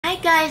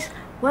guys,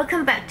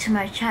 welcome back to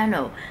my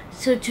channel.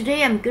 So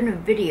today I'm gonna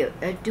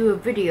do a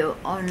video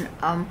on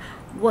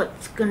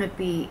what's gonna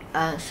be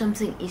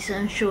something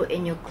essential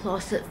in your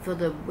closet for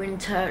the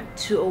winter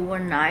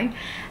 2019,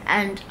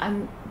 and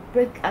I'm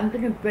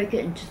gonna break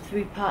it into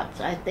three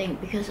parts, I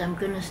think, because I'm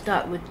gonna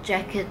start with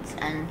jackets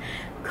and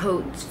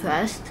coats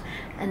first,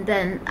 and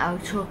then I'll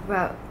talk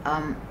about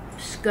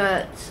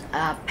skirts,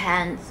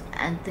 pants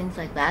and things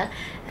like that,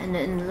 and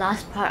then in the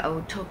last part I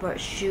will talk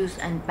about shoes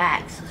and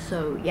bags.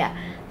 So yeah,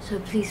 so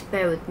please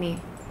bear with me.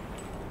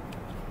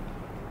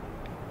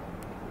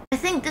 I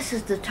think this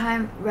is the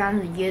time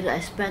around the year that I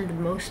spend the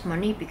most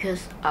money,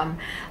 because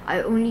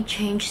I only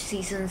change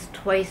seasons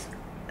twice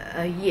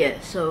a year.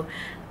 So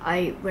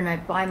when I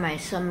buy my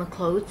summer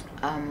clothes,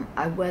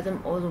 I wear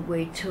them all the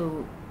way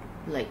to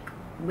like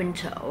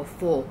winter or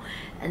fall,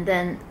 and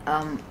then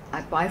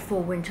I buy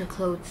fall winter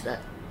clothes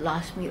that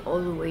last me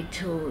all the way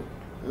till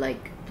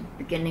like the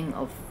beginning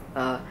of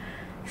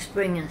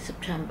spring and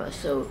September.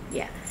 So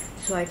yeah,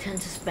 so I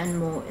tend to spend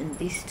more in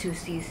these two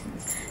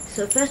seasons.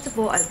 So first of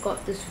all, I've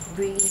got this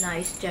really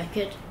nice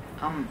jacket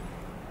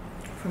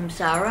from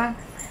Zara,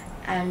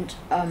 and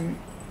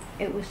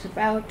it was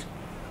about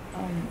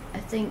I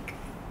think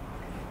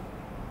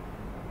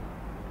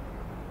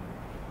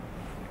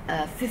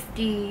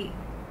 $50,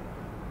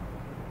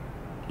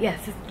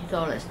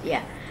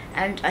 yeah,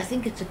 and I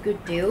think it's a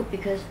good deal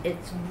because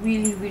it's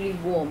really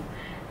warm.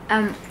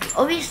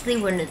 Obviously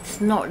when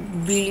it's not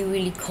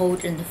really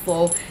cold in the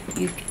fall,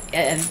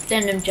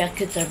 denim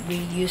jackets are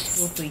really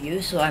useful for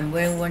you, so I'm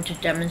wearing one to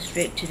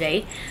demonstrate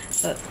today.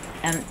 But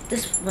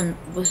this one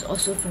was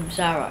also from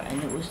Zara,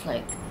 and it was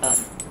like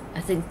I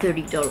think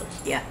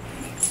 $30, yeah.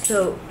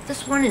 So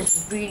this one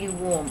is really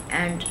warm,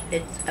 and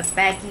it's a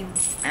baggy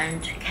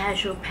and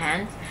casual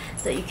pants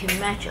that you can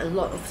match a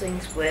lot of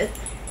things with,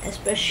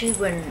 especially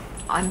when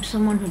I'm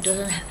someone who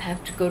doesn't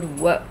have to go to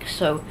work.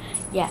 So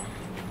yeah,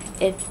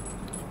 it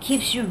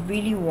keeps you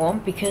really warm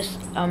because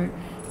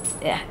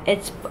yeah,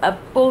 it's a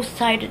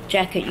both-sided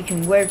jacket. You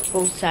can wear it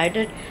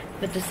both-sided,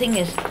 but the thing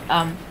is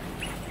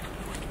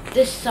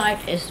this side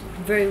is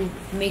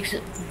makes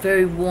it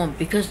very warm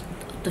because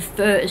the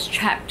fur is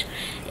trapped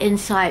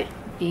inside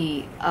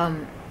the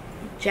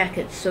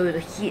jacket, so the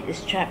heat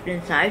is trapped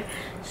inside.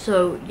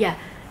 So yeah,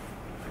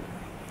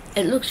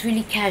 it looks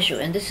really casual,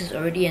 and this is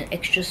already an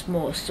extra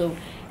small. So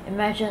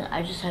imagine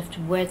I just have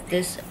to wear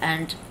this,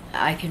 and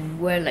I can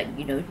wear like,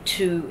 you know,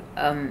 two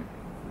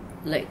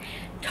like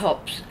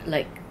tops,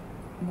 like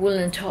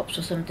woolen tops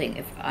or something,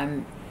 if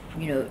I'm,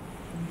 you know,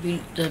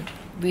 the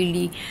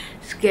really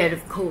scared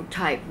of cold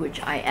type, which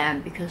I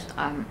am, because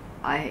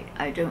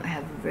I don't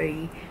have a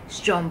very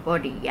strong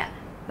body yet,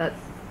 but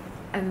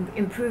I'm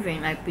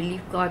improving. I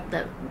believe God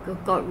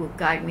will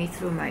guide me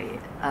through my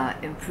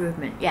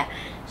improvement. Yeah,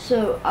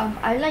 so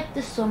I like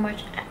this so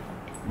much,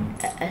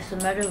 as a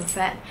matter of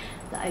fact,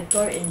 that I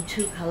got it in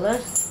two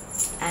colors,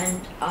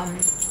 and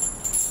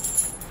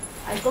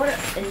I got it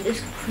in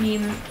this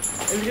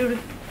a little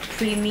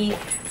creamy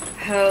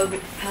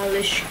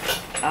pearlish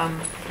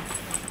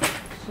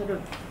sort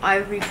of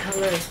ivory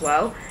color as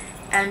well,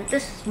 and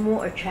this is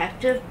more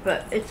attractive,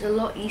 but it's a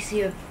lot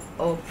easier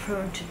or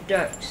prone to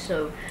dirt,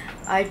 so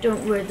I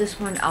don't wear this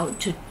one out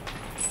to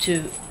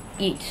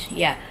eat.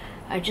 Yeah,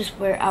 I just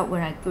wear it out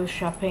when I go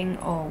shopping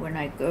or when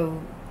I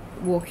go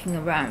walking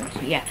around.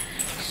 Yeah,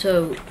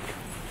 so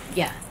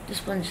yeah,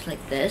 this one's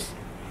like this.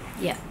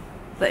 Yeah,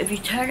 but if you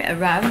turn it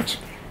around,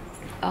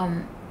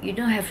 you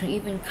don't have to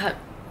even cut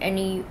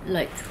any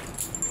like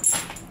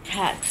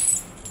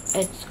tags.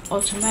 It's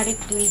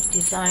automatically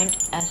designed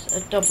as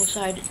a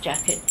double-sided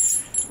jacket,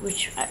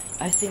 which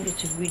I think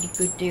it's a really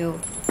good deal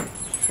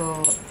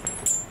for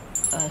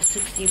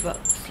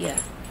 $60, yeah.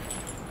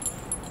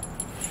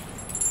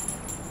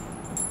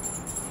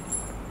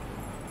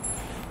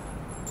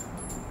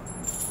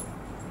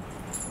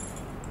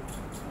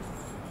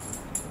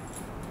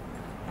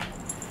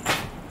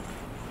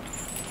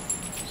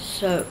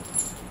 So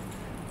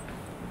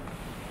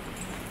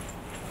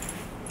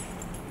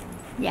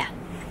yeah,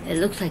 it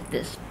looks like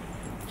this.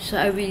 So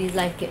I really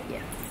like it,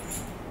 yeah.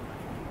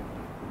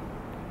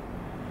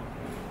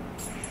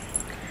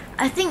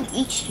 I think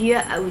each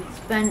year I would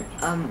spend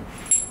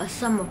a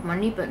sum of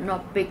money, but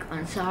not big,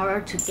 on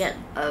Zara to get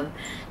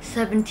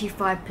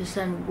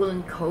 75%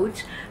 woolen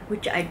coats,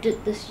 which I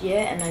did this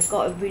year, and I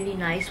got a really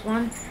nice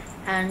one,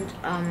 and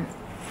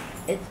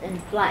it's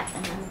in black,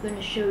 and I'm going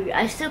to show you.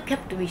 I still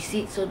kept the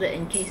receipt so that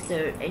in case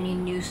there are any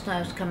new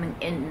styles coming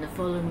in the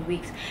following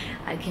weeks,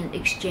 I can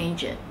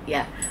exchange it,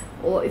 yeah.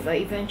 Or if I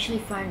eventually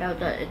find out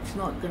that it's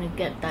not going to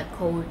get that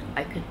cold,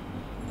 I could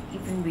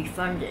even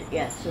refund it,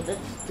 yeah. So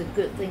that's the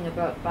good thing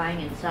about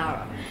buying in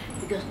Zara,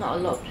 because not a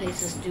lot of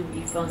places do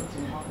refunds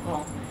in Hong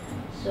Kong.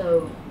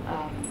 So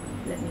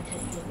let me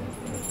take a look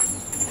at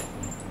this.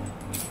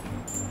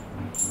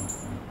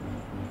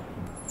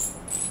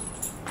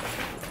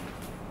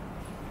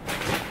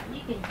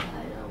 You can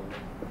tie it over,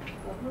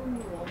 but who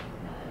wants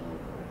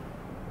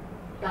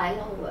to tie it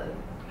over?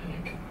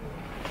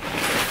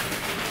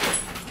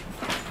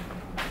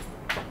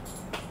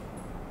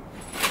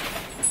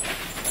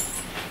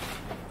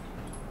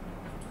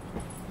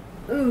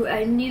 ooh,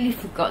 I nearly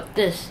forgot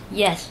this.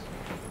 Yes,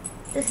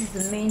 this is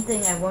the main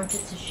thing I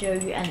wanted to show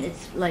you, and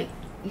it's like,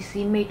 you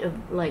see, made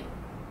of like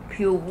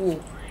pure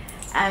wool.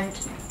 And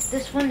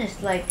this one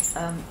is like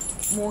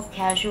more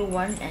casual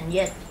one, and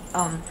yet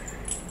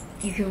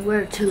you can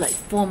wear it to like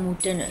formal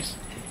dinners.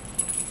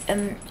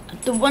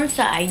 The ones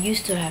that I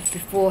used to have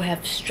before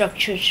have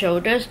structured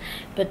shoulders,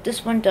 but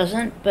this one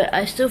doesn't. But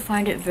I still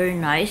find it very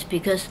nice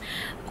because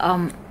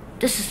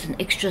this is an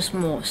extra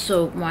small,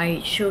 so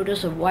my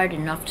shoulders are wide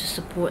enough to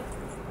support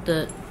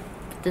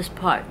this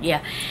part.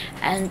 Yeah,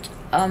 and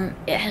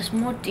it has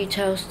more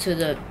details to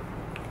the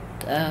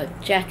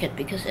jacket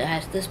because it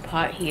has this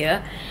part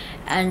here,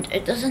 and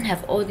it doesn't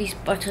have all these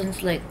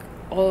buttons like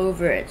all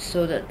over it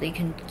so that they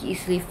can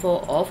easily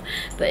fall off,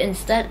 but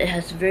instead it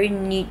has a very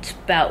neat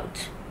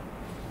belt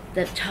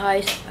that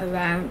ties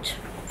around,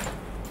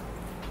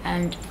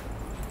 and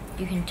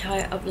you can tie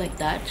it up like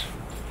that.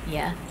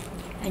 Yeah,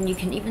 and you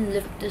can even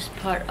lift this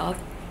part up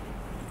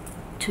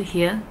to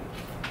here.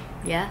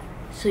 Yeah,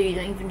 so you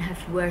don't even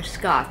have to wear a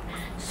scarf.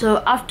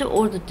 So after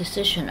all the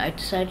decision, I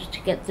decided to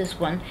get this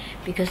one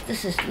because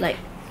this is like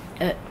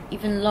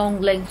even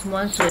long length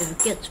one, so if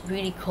it gets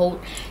really cold,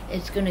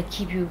 it's gonna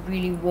keep you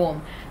really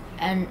warm.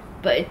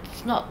 But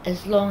it's not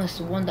as long as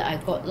the one that I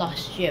got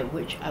last year,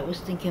 which I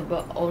was thinking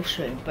about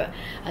altering, but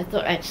I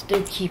thought I'd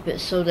still keep it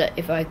so that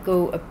if I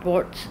go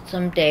abroad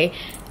someday,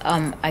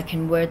 I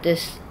can wear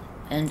this,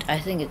 and I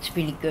think it's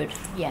really good.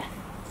 Yeah,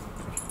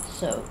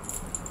 so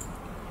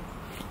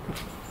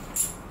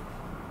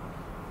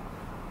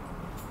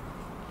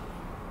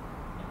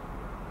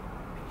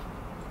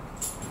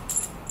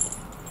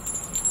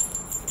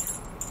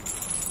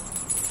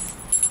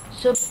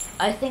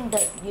I think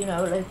that, you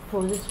know, like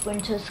for this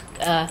winter's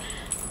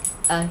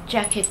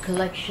jacket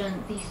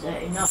collection, these are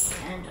enough.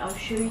 And I'll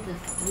show you the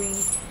 3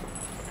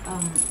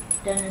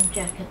 denim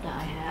jacket that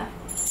I have,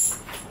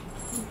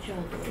 which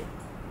are the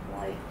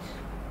white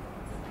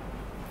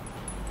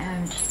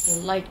and the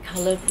light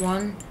colored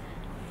one,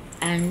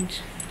 and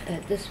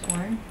this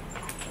one.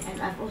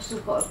 And I've also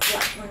got a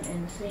black one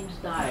in the same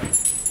style,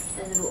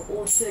 and they were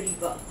all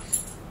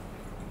 $30.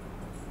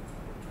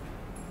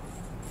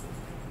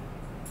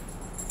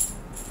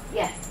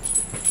 Yeah,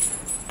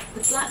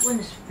 the black one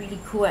is really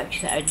cool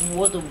actually. I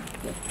wore the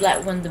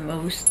black one the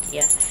most,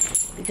 yeah,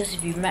 because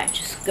if you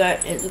match a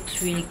skirt, it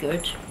looks really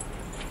good.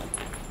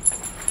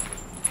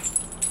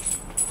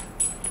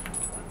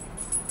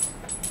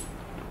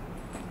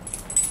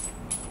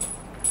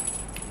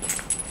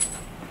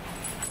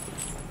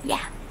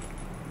 Yeah.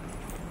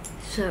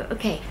 So,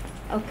 okay,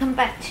 I'll come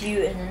back to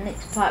you in the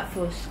next part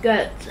for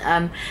skirts,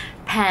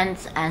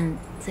 pants, and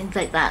things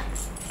like that.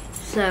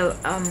 So,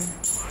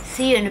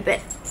 see you in a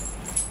bit.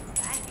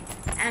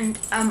 And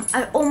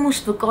I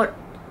almost forgot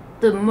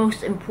the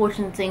most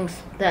important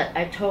things that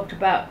I talked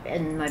about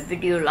in my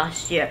video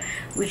last year,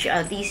 which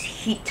are these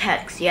heat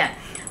tags. Yeah,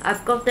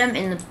 I've got them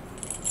in the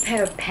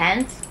pair of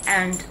pants,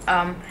 and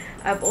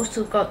I've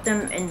also got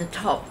them in the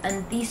top,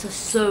 and these are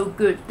so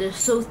good. They're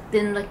so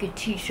thin like a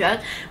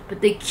t-shirt,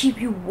 but they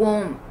keep you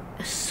warm,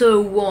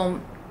 so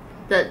warm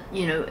that,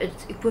 you know,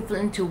 it's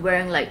equivalent to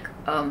wearing like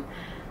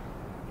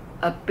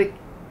a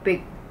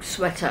big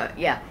sweater.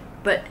 Yeah,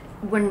 but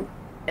when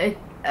it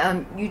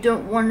you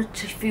don't want it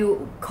to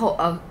feel cold,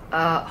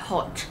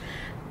 hot.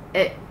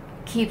 It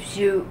keeps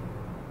you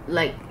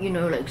like, you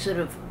know, like sort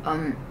of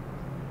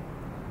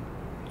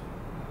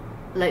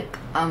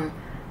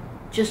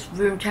just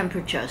room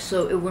temperature,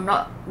 so it will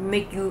not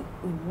make you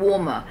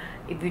warmer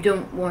if you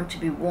don't want to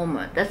be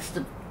warmer. That's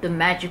the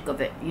magic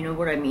of it, you know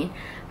what I mean?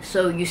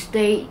 So you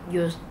stay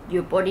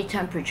your body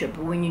temperature,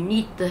 but when you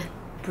need the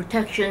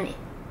protection,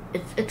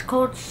 it's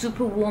called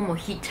super warm or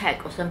heat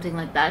tech or something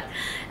like that,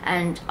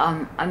 and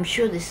I'm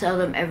sure they sell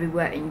them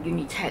everywhere in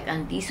Unitech,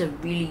 and these are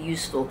really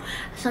useful.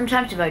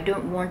 Sometimes if I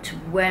don't want to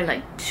wear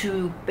like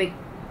too big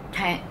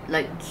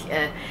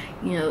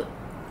you know,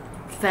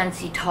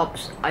 fancy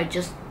tops, I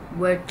just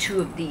wear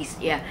 2 of these.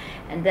 Yeah,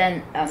 and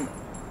then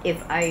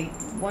if I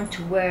want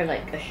to wear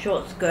like a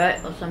short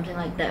skirt or something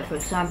like that, for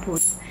example,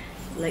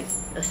 like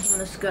a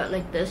summer skirt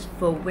like this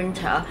for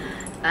winter,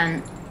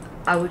 and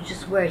I would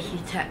just wear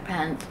heat tech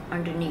pants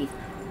underneath.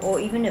 Or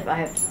even if I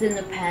have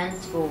thinner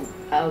pants for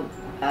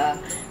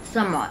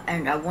summer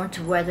and I want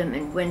to wear them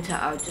in winter,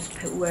 I'll just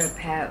wear a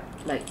pair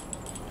like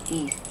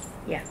these.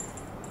 Yeah.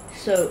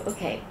 So,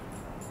 okay.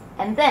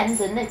 And then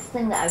the next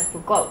thing that I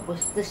forgot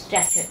was this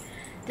jacket.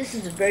 This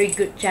is a very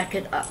good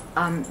jacket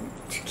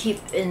to keep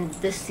in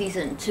this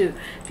season too,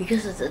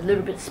 because it's a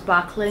little bit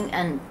sparkling,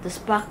 and the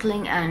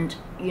sparkling and,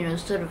 you know,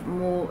 sort of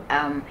more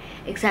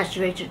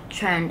exaggerated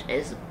trend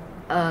is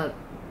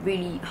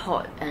really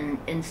hot and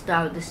in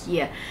style this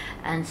year.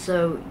 And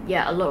so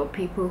yeah, a lot of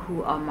people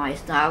who are my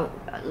style,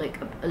 like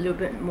a little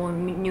bit more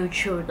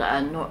neutral, that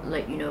are not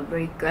like, you know,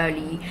 very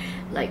girly,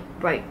 like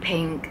bright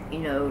pink, you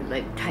know,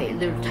 like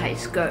little tight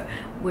skirt,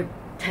 would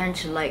tend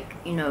to like,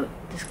 you know,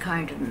 this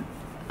kind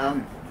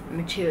of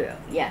material.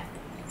 Yeah.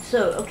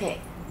 So okay,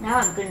 now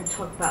I'm going to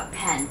talk about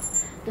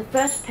pants. The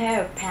first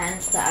pair of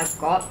pants that I've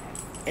got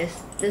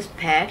is this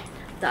pair.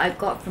 that I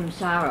got from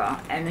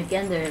Zara, and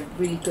again they're a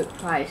really good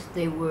price.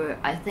 They were,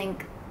 I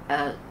think,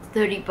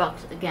 30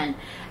 bucks again,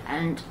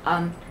 and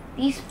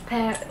these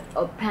pair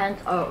of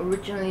pants are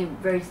originally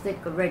very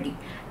thick already,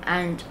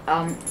 and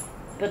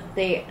but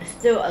they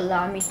still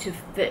allow me to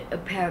fit a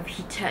pair of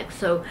heat-tech.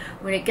 So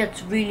when it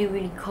gets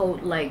really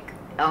cold, like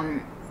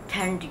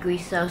 10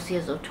 degrees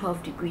Celsius or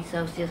 12 degrees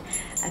Celsius,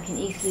 I can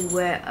easily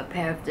wear a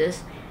pair of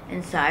this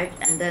inside,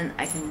 and then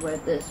I can wear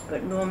this.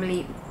 But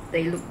normally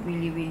they look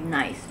really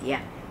nice,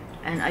 yeah.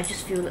 And I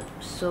just feel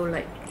so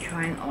like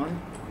trying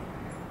on.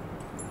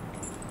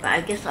 But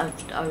I guess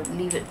I'll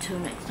leave it till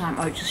next time.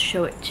 I'll just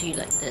show it to you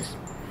like this.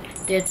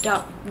 They're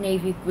dark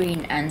navy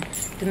green and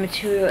the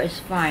material is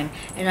fine.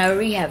 And I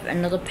already have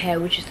another pair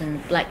which is in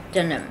black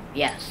denim.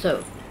 Yeah,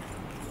 so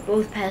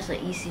both pairs are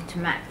easy to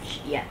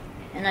match. Yeah,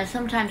 and I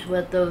sometimes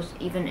wear those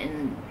even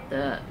in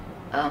the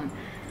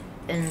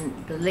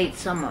late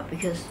summer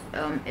because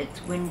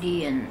it's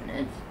windy and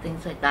it's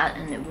things like that,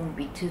 and it won't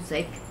be too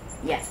thick.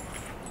 Yeah,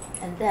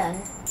 and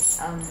then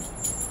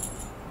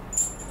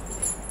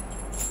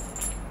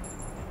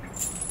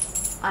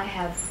I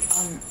have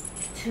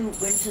two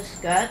winter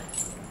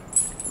skirts,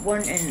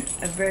 one in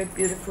a very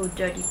beautiful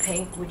dirty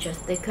pink which are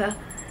thicker,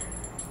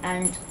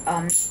 and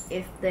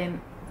if they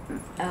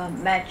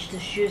match the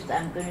shoes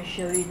that I'm going to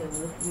show you, they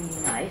look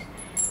really nice.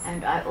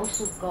 And I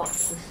also got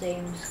the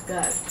same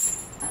skirt,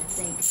 I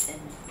think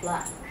in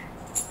black.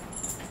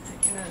 I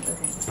don't know if I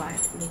can find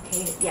it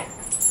located. Yeah,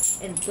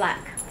 in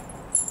black.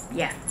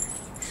 Yeah.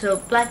 So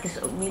black is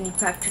really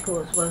practical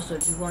as well. So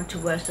if you want to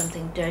wear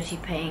something dirty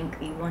pink,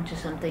 you want to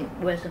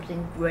wear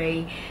something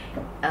grey,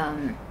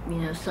 you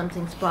know,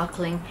 something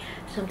sparkling,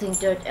 something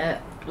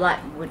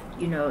black would,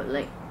 you know,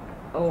 like,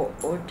 or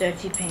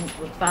dirty pink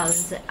would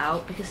balance it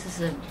out, because this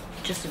is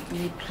just a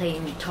really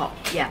plain top.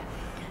 Yeah.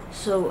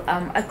 So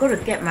I've got to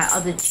get my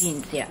other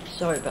jeans. Yeah,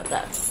 sorry about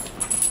that.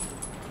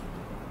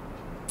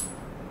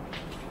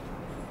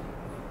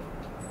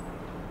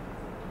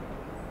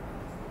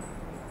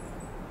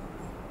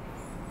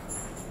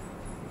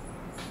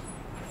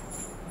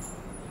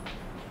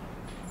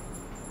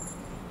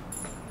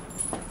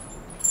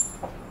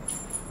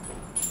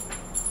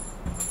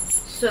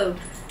 So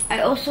I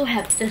also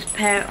have this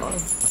pair of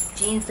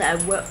jeans that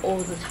I wear all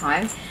the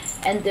time,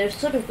 and they're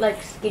sort of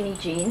like skinny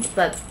jeans,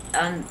 but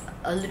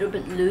a little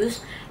bit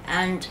loose,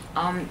 and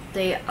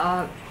they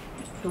are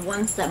the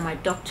ones that my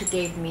doctor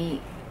gave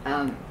me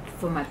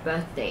for my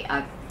birthday.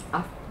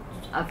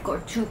 I've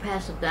got two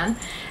pairs of them,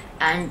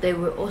 and they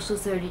were also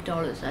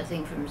 $30, I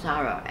think, from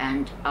Zara.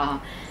 And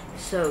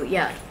so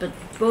yeah, but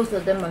both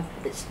of them are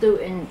still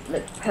in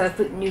like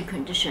perfect new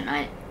condition.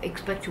 I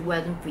expect to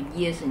wear them for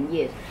years and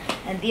years.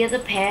 And the other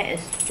pair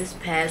is this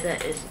pair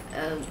that is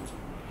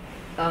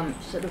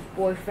sort of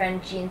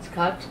boyfriend jeans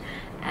cut,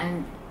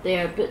 and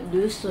they're a bit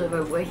loose, so if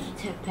I wear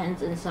heat-tech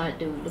pants inside,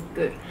 they will look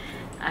good.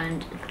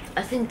 And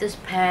I think this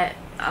pair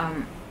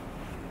a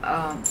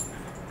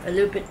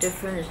little bit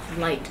different. It's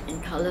light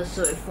in color,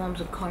 so it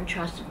forms a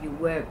contrast if you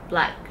wear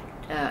black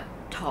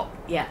top.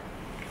 Yeah,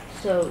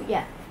 so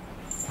yeah.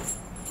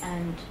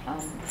 And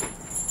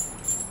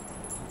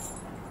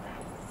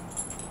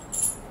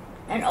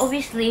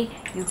obviously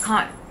you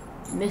can't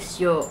miss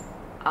your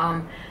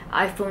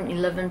iPhone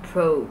 11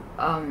 Pro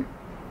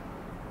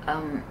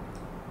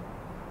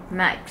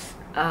Max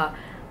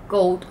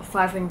gold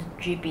 500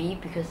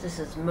 GB, because this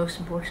is the most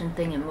important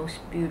thing and most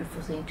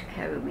beautiful thing to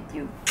carry with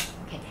you.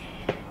 Okay,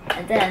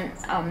 and then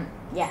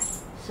yeah,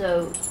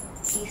 so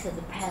these are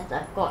the pants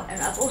I've got,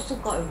 and I've also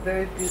got a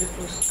very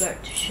beautiful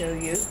skirt to show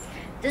you.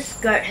 This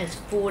skirt has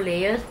 4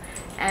 layers,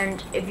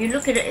 and if you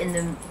look at it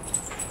in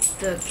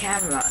the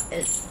camera,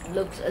 it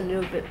looks a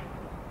little bit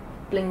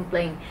bling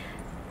bling,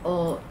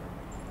 or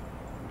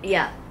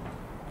yeah,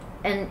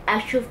 in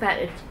actual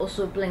fact it's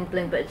also bling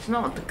bling, but it's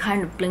not the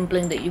kind of bling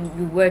bling that you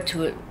wear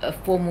to a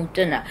formal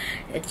dinner.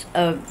 It's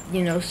a,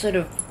 you know, sort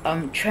of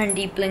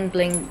trendy bling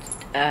bling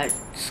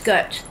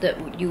skirt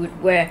that you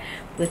would wear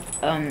with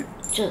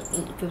just,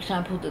 for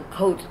example, the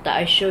coat that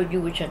I showed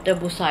you, which are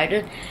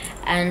double-sided,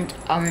 and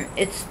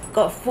it's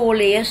got 4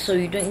 layers, so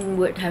you don't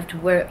even have to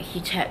wear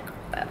heat-tech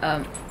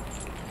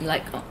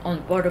like on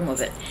the bottom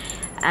of it.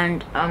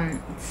 And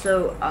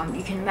so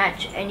you can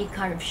match any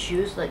kind of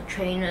shoes, like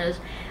trainers,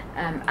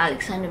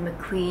 Alexander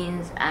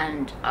McQueen's,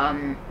 and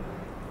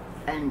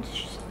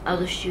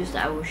other shoes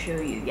that I will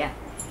show you. Yeah.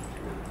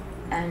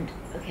 And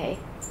okay.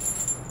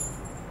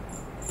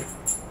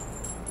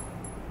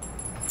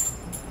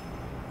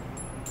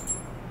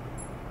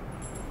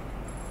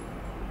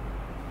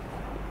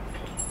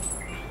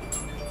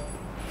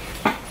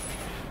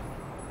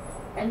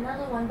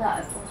 Another one that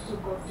I've also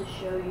got to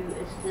show you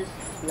is this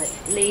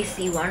like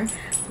lacy one,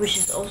 which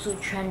is also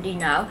trendy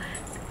now.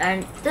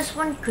 And this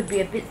one could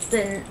be a bit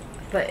thin,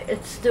 but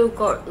it's still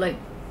got like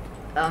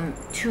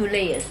 2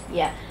 layers.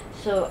 Yeah,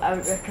 so I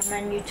would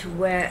recommend you to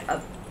wear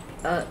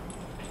a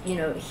you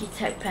know,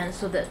 heat-tech pants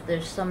so that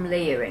there's some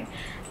layering,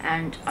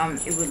 and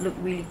it would look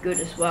really good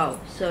as well.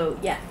 So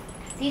yeah,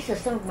 these are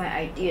some of my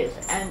ideas.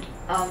 And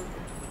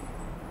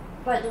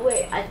By the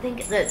way, I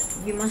think that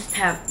you must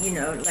have, you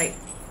know, like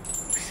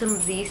some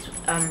of these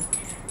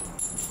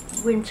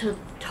winter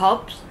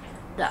tops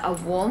that are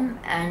warm,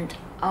 and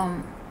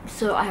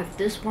so I have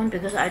this one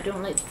because I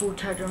don't like full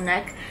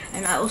turtleneck,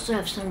 and I also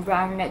have some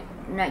round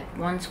neck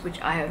ones which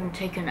I haven't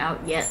taken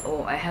out yet,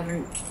 or I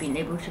haven't been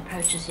able to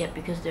purchase yet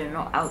because they're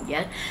not out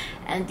yet.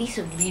 And these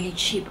are really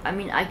cheap. I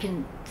mean, I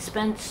can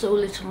spend so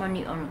little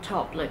money on a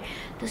top. Like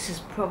this is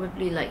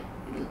probably like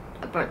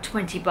about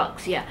 20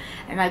 bucks, yeah.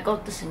 And I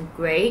got this in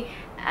grey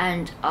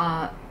and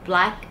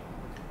black.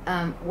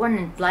 One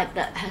in black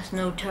that has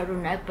no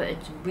turtleneck but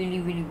it's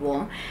really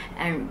warm,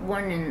 and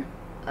one in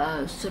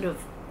sort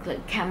of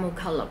like camel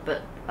color,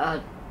 but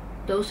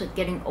those are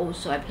getting old,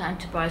 so I plan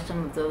to buy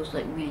some of those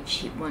like really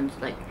cheap ones,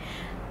 like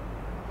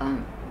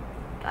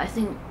I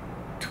think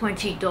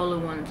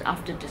 $20 ones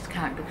after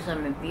discount, because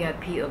I'm a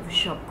VIP of a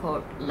shop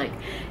called like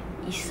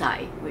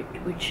Eastside,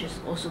 which is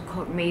also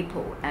called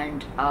Maple,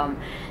 and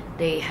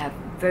they have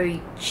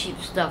very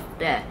cheap stuff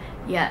there,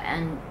 yeah.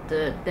 And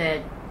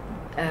their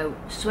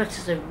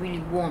sweaters are really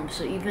warm,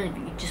 so even if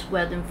you just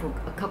wear them for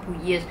a couple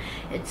years,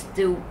 it's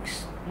still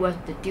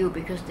worth the deal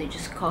because they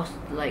just cost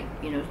like,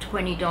 you know,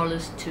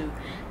 $20 to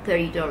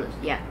 $30,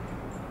 yeah.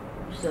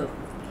 So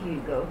here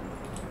you go,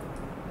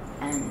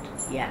 and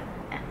yeah.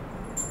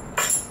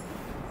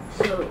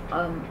 So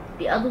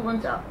the other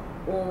ones are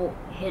all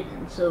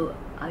hidden, so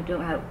I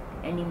don't have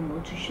any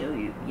more to show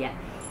you, yeah.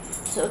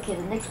 So okay,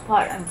 the next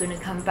part I'm gonna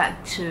come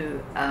back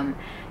to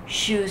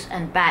shoes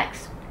and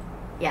bags,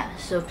 yeah,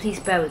 so please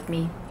bear with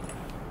me.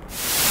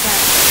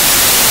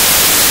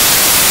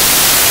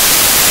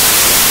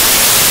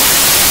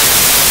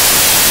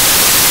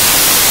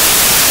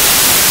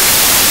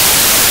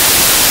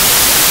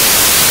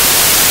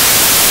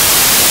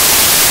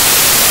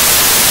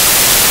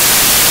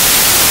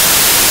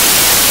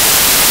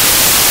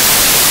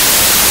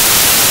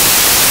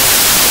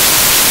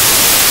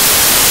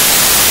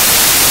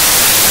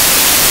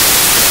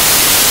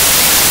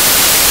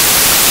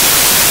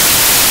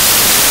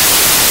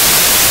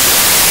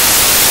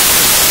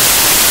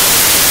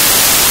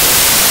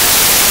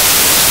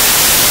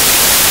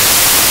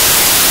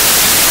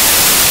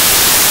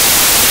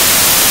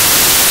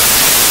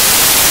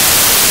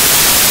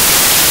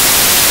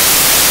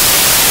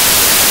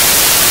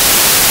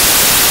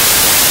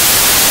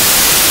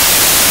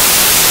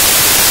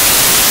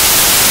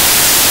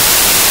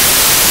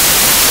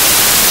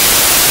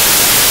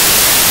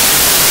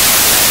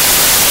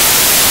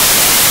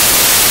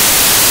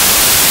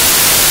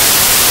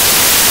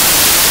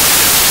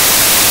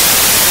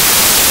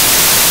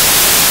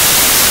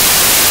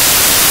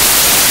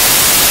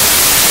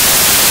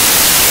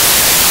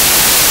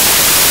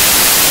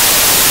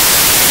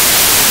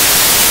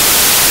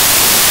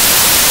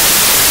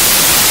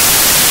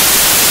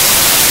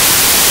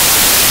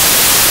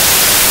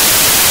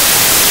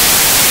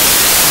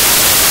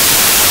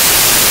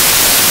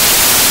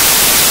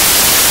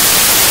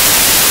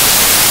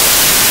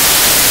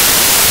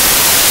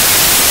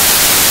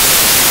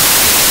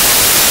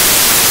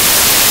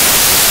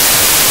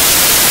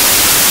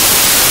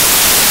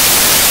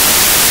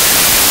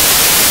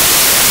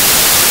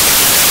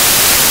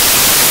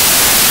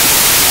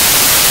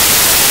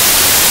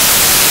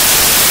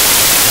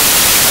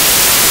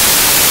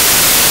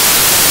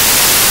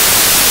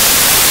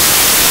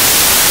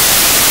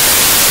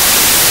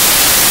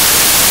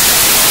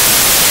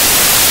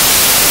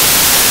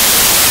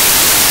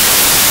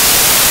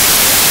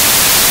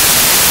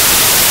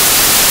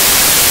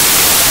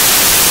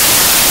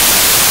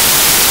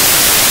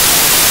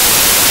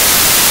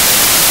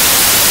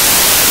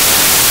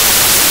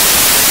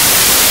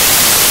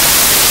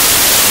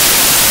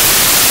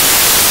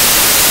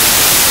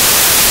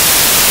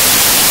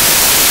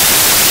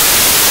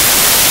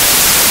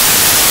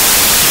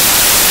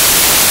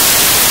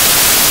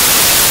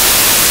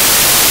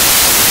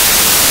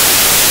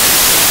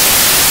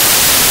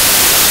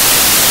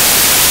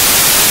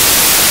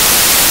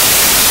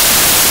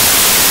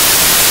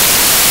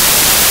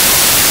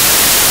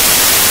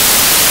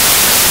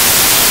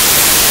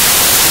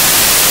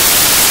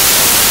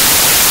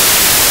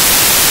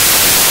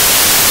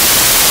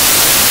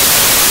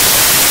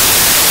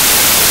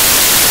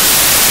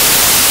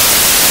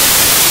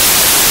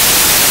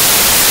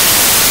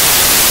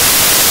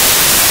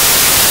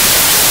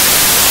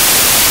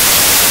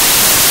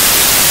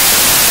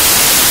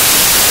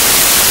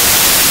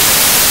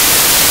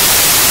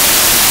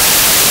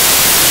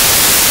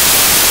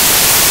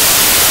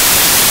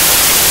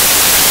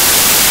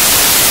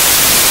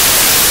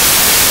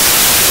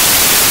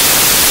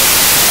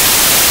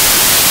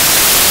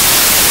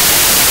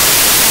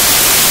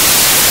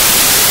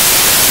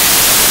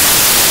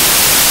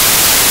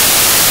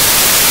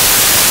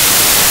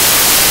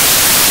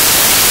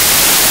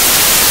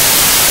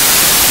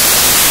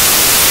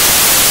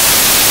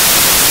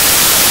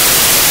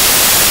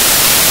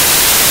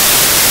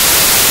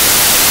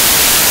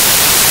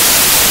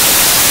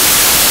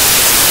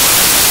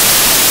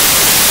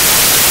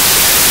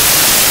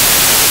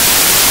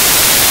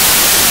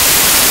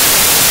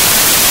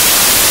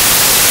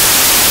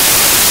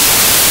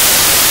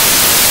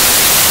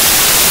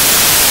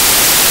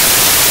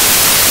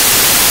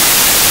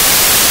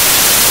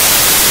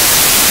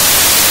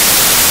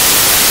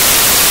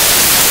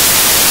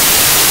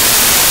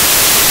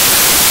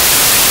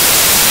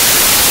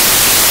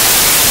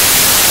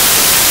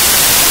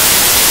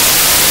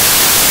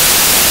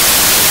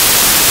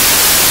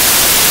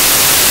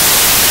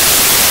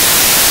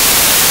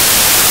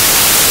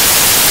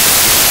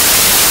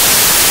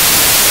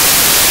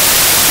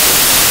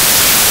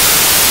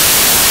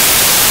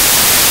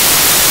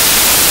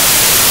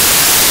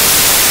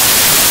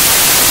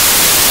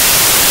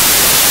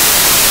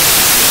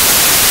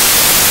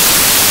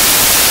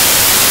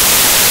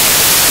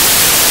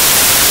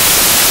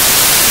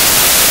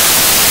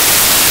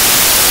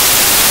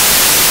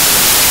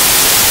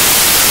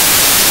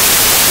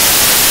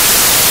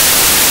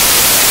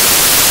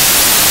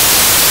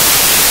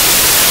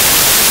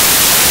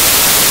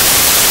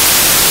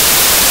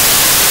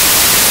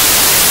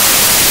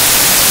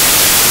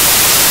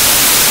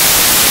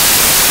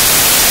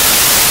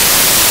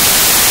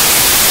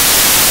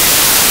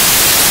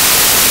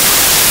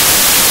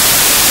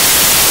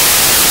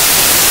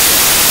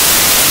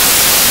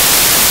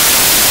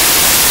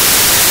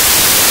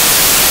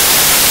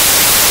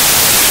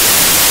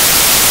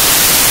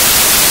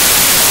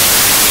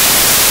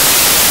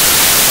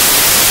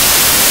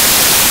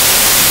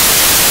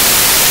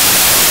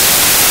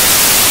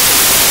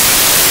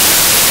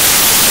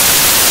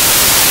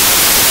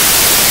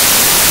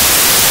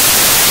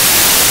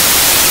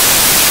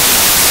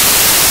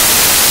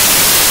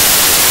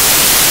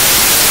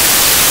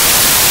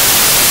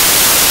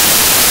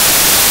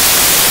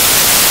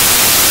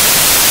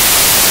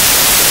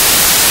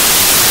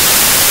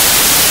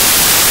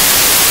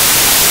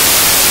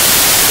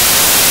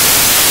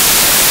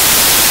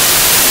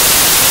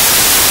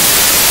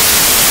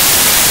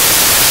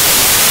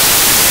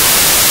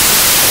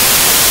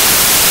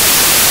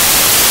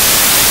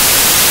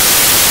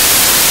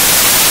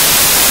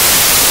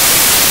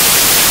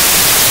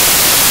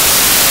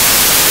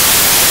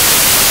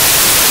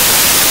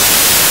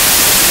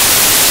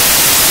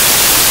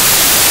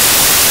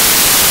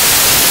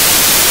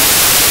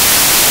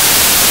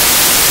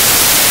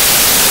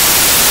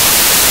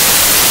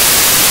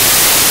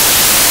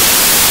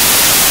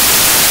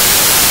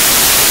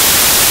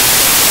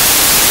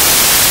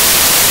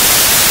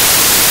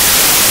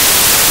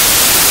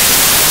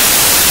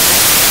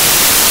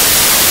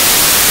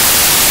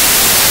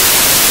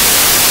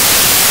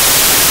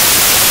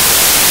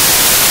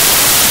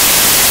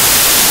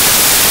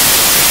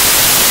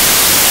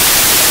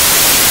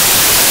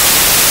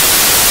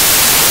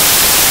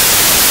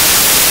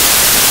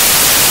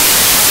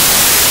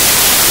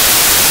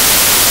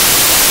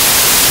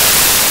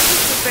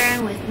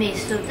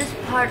 so this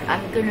part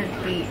I'm gonna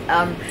be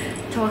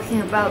talking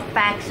about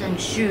bags and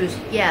shoes.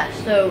 Yeah,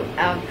 so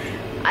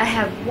I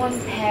have one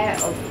pair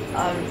of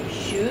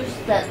shoes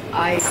that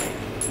I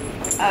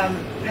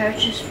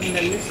purchased from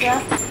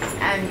Melissa,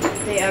 and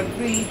they are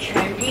really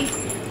trendy.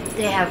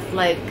 They have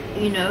like,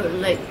 you know,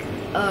 like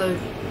a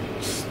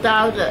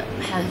style that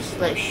has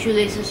like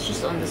shoelaces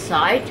just on the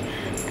side,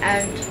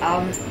 and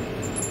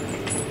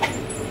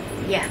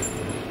yeah,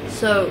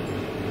 so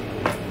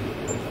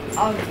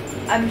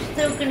I'm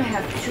still gonna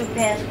have two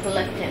pairs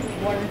collected.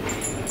 One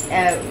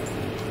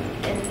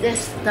in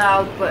this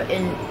style, but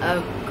in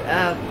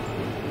a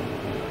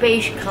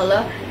beige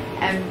color,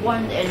 and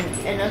one in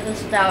another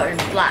style in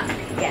black.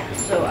 Yeah,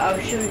 so I'll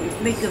show you,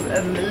 make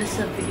a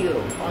Melissa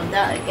video on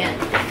that again.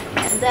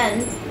 And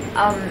then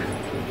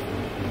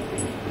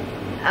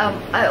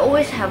I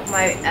always have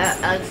my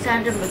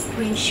Alexander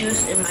McQueen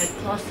shoes in my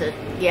closet.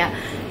 Yeah,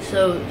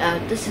 so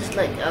this is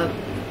like a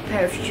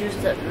pair of shoes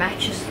that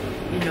matches,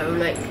 you know,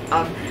 like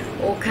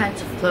all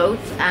kinds of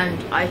clothes, and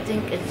I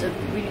think it's a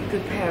really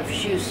good pair of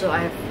shoes. So I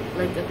have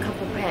like a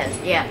couple pairs.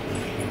 Yeah.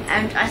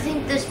 And I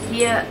think this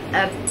year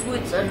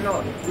boots are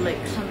not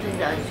like something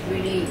that is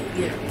really,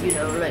 you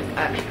know, like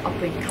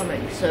up and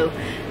coming. So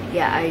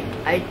yeah,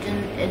 I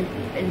didn't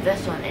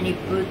invest on any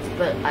boots,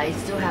 but I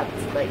still have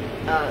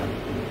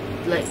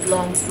like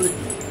long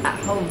boots at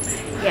home.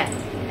 Yeah.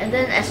 And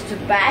then as to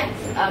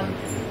bags,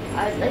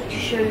 I'd like to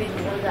show you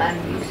the one that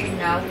I'm using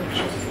now,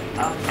 which is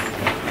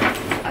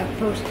I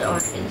posted on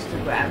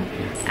Instagram,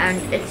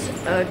 and it's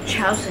a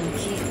Charles &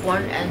 Keith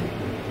one, and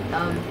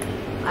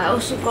I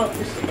also got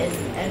this in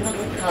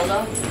another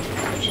color,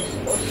 which is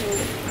also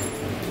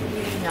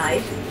really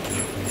nice.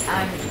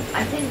 And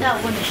I think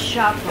that one is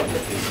sharper, but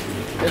this is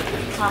the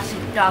classic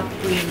dark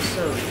green,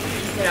 so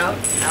check it out.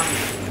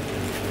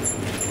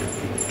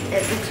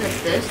 It looks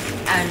like this,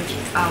 and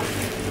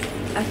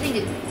I think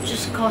it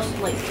just cost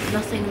like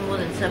nothing more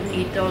than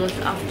 $78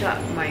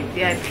 after my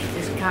VIP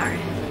discount. It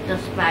has a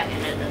dust bag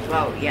in it as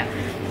well. Yeah,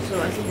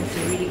 so I think it's a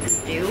really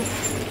good deal.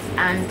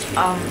 And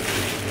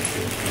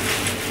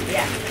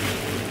yeah.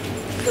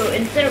 So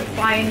instead of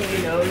buying,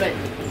 you know, like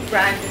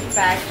branded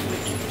bags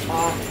which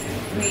are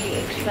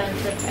really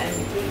expensive and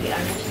really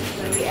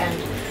unnecessary, and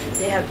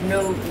they have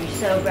no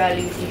resale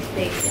value these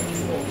days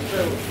anymore,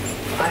 so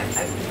I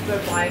prefer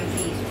buying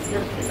these,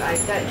 because if I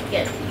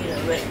get, you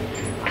know, like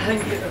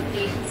 100 of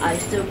these, I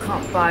still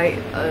can't buy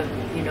a,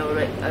 you know,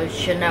 like a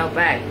Chanel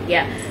bag.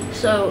 Yeah,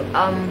 so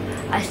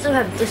I still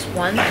have this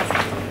one,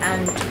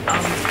 and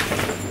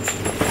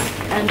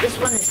this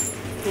one is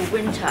for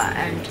winter,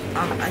 and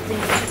I think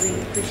it's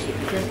really pretty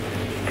because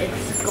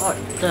it's got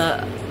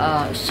the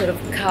sort of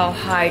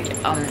cowhide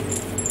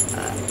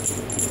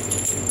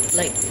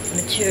like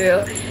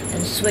material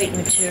and suede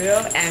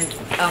material, and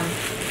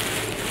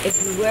if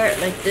you wear it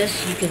like this,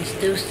 you can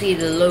still see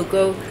the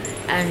logo,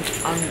 and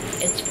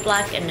it's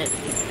black, and it's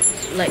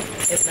like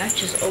it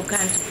matches all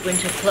kinds of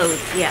winter clothes.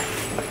 Yeah,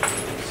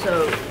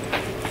 so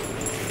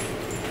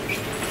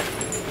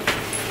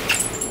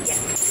yeah,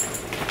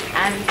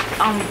 and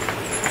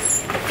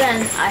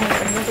then I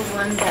have another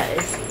one that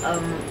is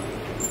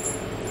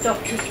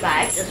doctor's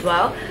bag as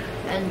well,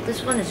 and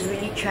this one is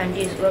really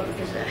trendy as well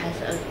because it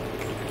has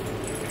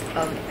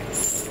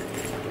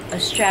a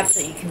strap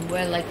that you can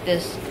wear like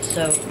this.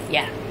 So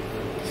yeah,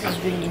 this is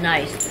really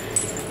nice,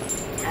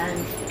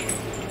 and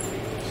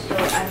so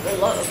I have a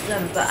lot of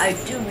them, but I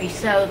do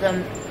resell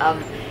them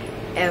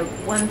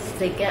once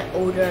they get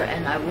older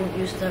and I won't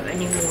use them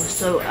anymore.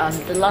 So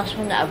the last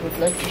one that I would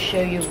like to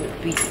show you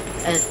would be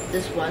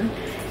this one,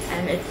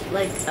 and it's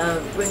like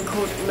a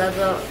wrinkled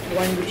leather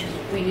one, which is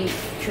really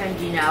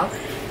trendy now,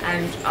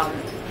 and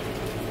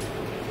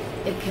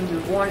it can be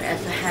worn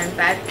as a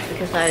handbag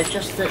because I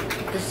adjusted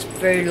this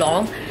very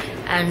long,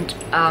 and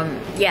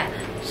yeah,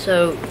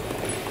 so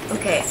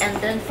okay. And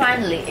then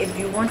finally, if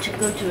you want to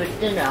go to a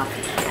dinner,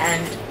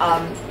 and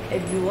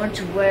if you want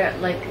to wear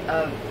like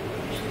a,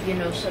 you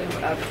know, sort of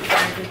a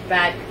branded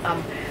bag,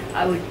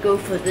 I would go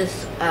for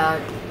this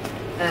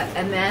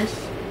MS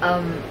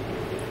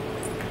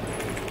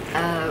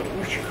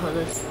what you call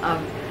this,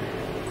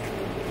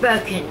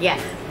 BIRKIN. Yeah,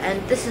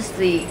 and this is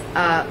the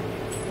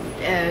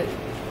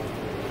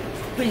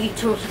really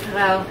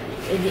total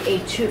in the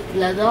A2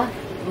 leather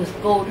with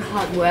gold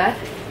hardware,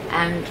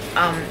 and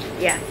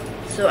yeah,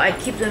 so I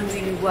keep them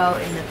really well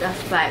in the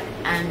dust bag,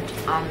 and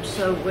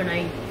so when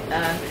I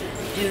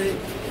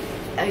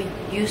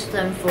use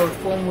them for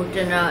formal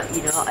dinner,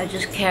 you know, I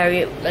just carry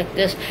it like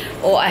this,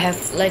 or I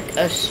have like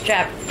a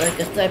strap, like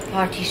a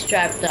third-party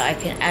strap that I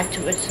can add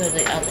to it so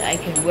that I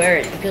can wear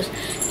it, because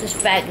this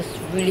bag is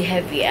really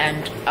heavy,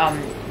 and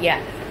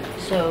yeah,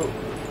 so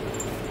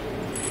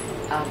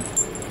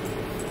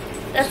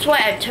that's why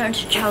I turned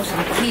to Charles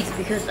 & Keith,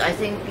 because I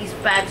think these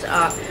bags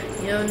are,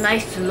 you know,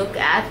 nice to look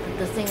at, but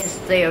the thing is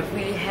they are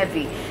really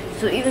heavy.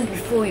 So even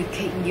before you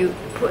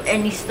put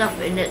any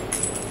stuff in it,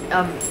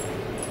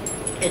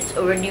 it's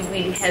already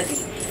really heavy.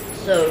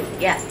 So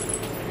yeah,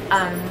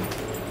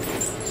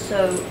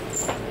 so,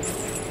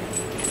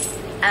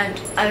 and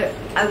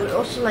I would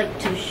also like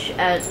to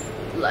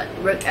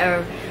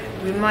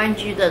remind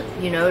you that,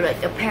 you know,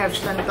 like a pair of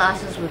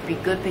sunglasses would be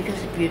good,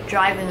 because if you're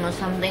driving or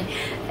something,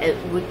 it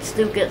would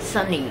still get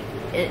sunny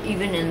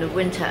even in the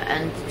winter.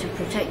 And to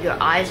protect your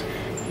eyes,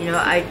 you know,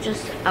 I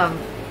just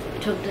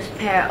took this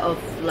pair of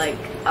like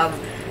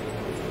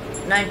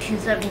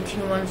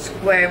 1971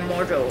 square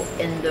model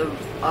in the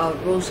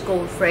rose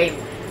gold frame.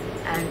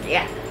 And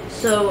yeah,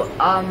 so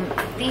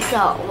these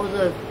are all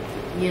the,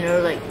 you know,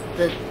 like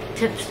the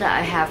tips that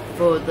I have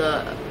for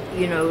the,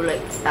 you know,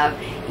 like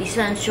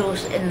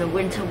essentials in the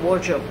winter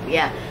wardrobe.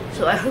 Yeah,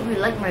 so I hope you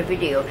like my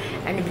video,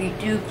 and if you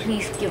do,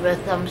 please give a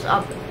thumbs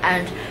up,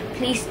 and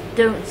please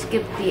don't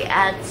skip the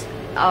ads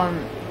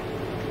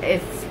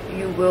if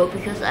you will,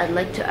 because I'd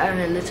like to earn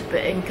a little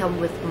bit income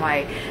with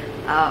my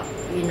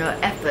you know,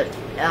 effort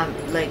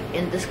like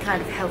in this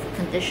kind of health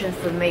condition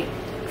for making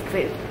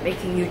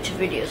YouTube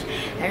videos.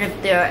 And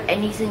if there are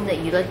anything that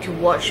you'd like to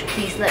watch,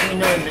 please let me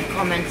know in the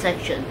comment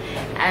section.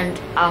 And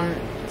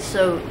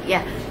so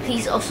yeah,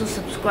 please also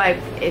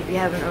subscribe if you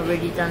haven't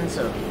already done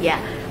so. Yeah,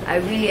 I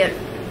really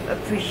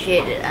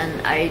appreciate it,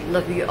 and I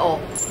love you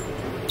all.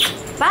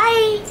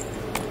 Bye.